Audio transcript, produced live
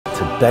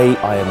Today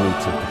I am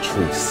meeting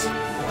Patrice.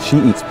 She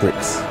eats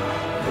bricks.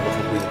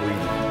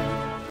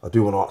 I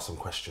do want to ask some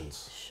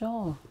questions.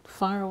 Sure,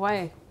 fire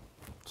away.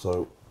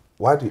 So,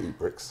 why do you eat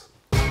bricks?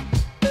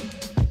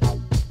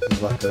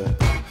 It's like a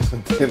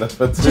dinner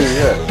for two,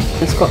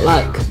 yeah. It's got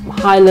like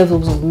high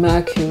levels of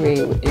mercury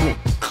in it.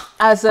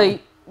 As a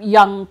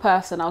young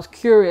person, I was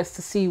curious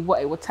to see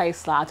what it would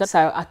taste like.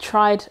 So I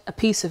tried a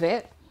piece of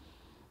it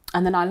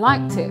and then I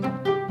liked it.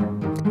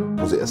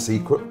 Was it a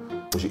secret?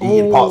 Was you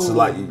eating parts of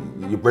like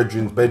your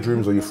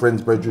bedrooms or your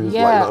friends' bedrooms?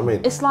 Yeah, like, you know what I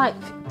mean? It's like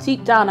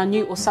deep down I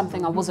knew it was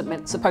something I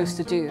wasn't supposed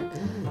to do.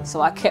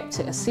 So I kept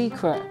it a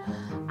secret.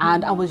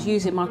 And I was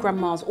using my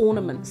grandma's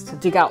ornaments to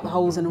dig out the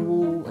holes in the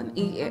wall and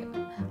eat it.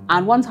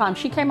 And one time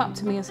she came up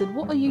to me and said,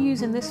 "What are you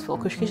using this for?"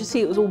 Because you could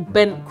see it was all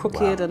bent,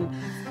 crooked, and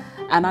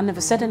I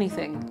never said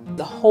anything.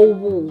 The whole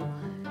wall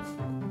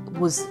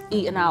was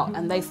eaten out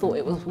and they thought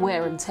it was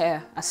wear and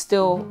tear. I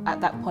still,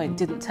 at that point,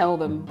 didn't tell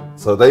them.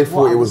 So they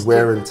thought it was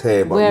wear and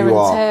tear, but you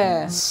are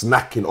tear.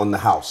 snacking on the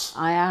house.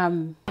 I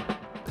am.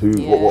 Who?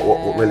 Yeah.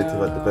 What relative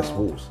had the best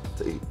walls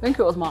to eat? I think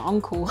it was my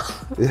uncle,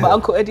 my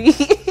Uncle Eddie.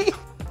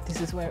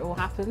 This is where it all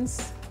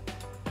happens.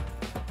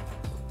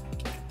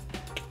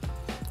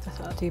 That's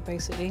what I do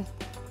basically.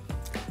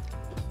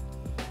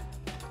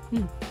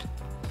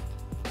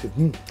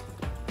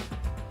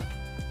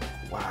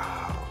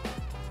 Wow.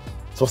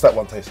 So what's that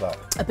one taste like?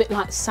 A bit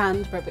like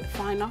sand, but a bit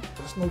finer.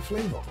 There's no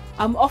flavour.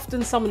 I'm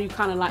often someone who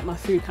kind of like my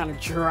food kind of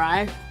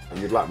dry. And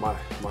you'd like my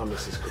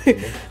missus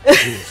cooking, man.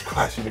 Jesus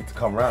Christ, you need to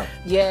come round.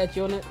 Yeah, do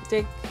you want to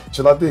dig?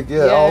 Should I dig?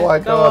 Yeah, oh my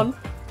go God. on.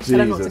 Tell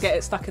them not to get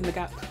it stuck in the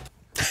gap.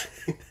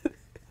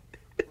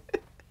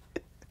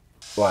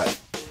 Right.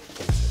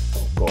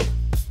 Oh God.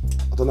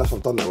 I don't know if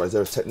I've done that right. Is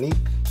there a technique?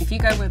 If you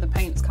go where the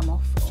paint's come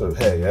off. So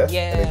here, yeah?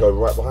 Yeah. And then go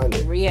right behind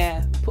it?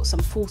 Yeah, put some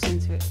force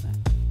into it.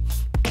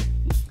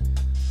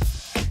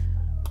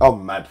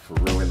 I'm mad for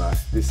real,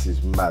 innit? This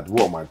is mad.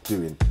 What am I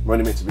doing? I'm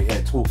only meant to be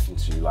here talking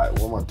to you. Like,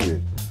 what am I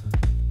doing?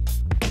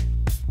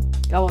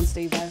 Go on,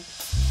 Stevo.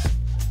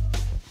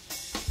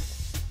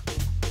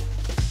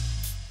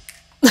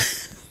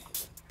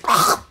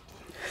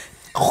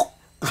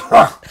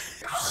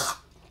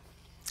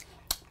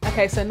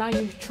 Okay, so now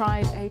you've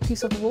tried a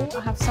piece of the wall.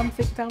 I have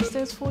something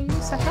downstairs for you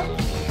set up.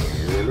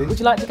 Really? Would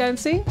you like to go and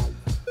see?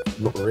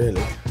 Not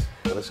really.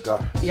 But let's go.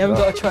 You haven't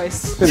got a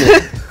choice.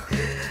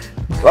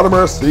 Lot of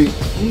mercy.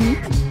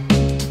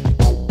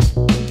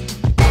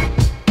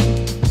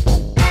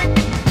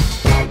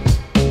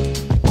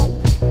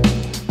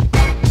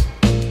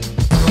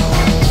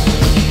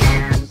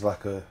 It's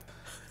like a, what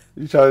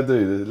are you trying to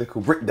do? The little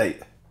brick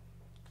date.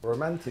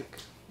 Romantic.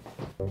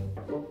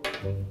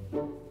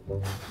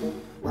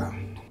 Wow.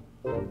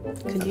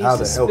 How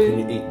the hell can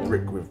you eat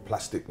brick with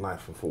plastic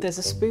knife and fork? There's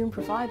a spoon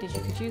provided,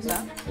 you could use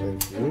that.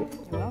 Thank you.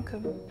 You're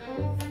welcome.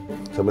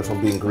 So if I'm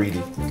being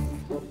greedy.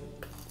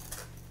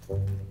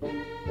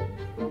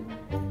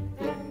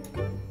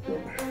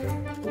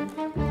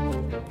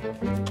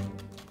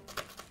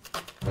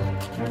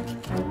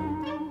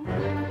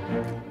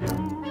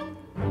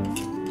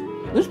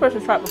 You're supposed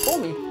to try it before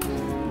me.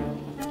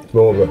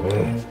 More of it.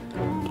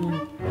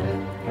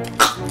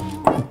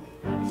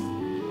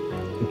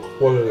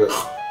 What is it?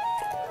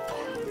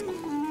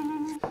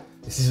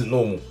 This isn't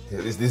normal.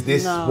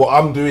 This No. What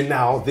I'm doing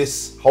now,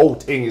 this whole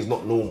thing is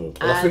not normal.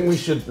 And I think we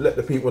should let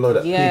the people know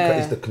that pica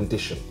is the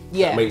condition.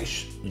 Yeah. That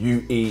makes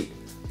you eat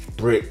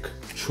brick,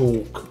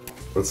 chalk.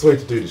 I'm sorry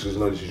to do this because I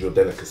know this is your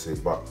delicacy,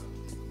 but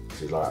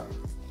this is like,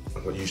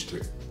 I'm not used to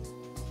it.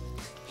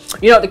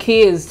 You know what the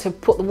key is? To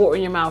put the water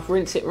in your mouth,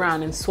 rinse it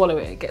round and swallow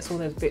it. It gets all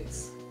those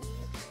bits.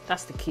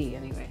 That's the key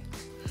anyway.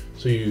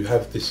 So you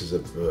have this as a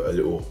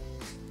little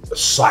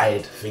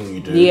side thing you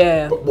do.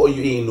 Yeah. But what are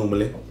you eating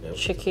normally?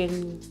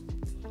 Chicken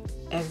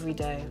every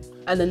day.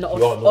 And then the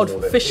You are odd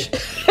normal fish.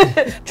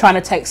 Trying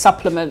to take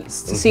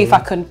supplements to see if I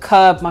can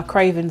curb my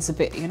cravings a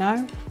bit, you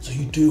know? So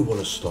you do want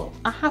to stop?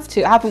 I have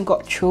to. I haven't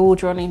got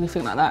children or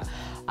anything like that.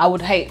 I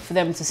would hate for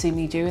them to see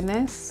me doing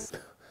this.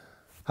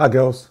 Hi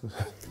girls.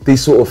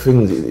 These sort of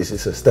things, it's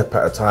a step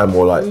at a time,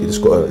 or like you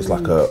just got it's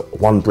like a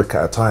one brick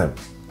at a time.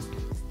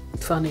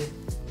 Funny.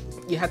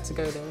 You had to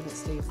go there, didn't it,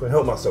 Steve? I can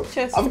help myself.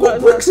 Cheers. I've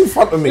got bricks in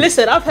front of me.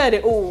 Listen, I've heard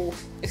it all.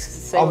 It's the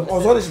same. I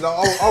was honestly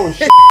like, I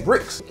was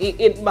bricks.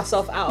 Eating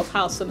myself out of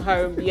house and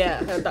home. Yeah,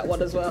 I heard that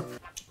one as well.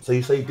 So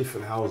you say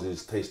different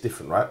houses taste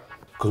different, right?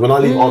 Because when I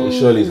leave Auntie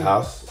Shirley's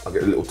house, I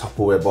get a little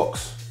Tupperware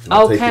box. And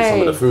I take some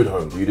of the food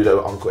home. Do you do that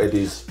with Uncle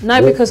Eddie's?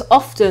 No, because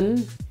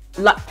often,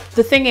 like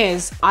the thing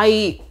is,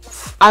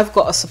 I've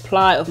got a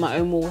supply of my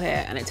own wool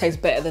here and it tastes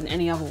better than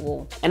any other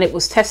wool. And it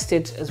was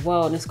tested as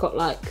well and it's got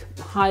like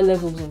high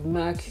levels of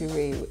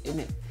mercury in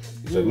it.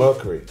 You said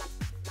mercury?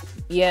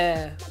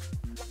 Yeah.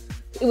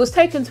 It was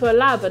taken to a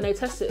lab and they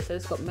tested it, so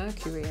it's got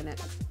mercury in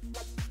it.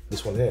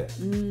 This one here?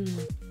 You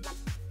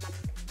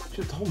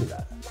should have told me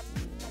that.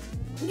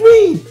 What do you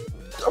mean?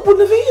 I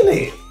wouldn't have eaten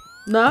it.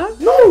 No?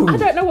 No. I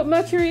don't know what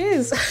mercury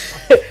is.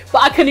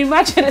 But I can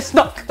imagine it's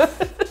not good.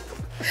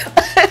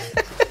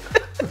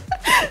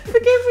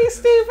 Forgive me,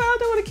 Steve, I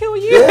don't want to kill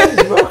you.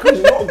 Yes,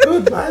 mercury's not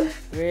good, man.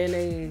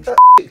 Really? That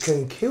It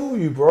can kill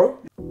you, bro.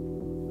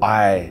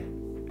 I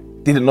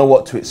didn't know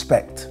what to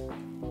expect.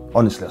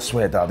 Honestly, I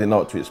swear that I didn't know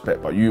what to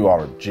expect, but you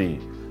are a G.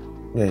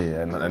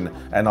 Yeah,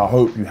 and I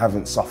hope you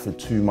haven't suffered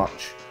too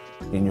much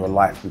in your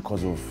life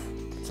because of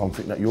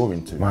something that you're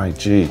into. My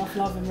G. Enough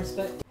love and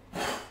respect.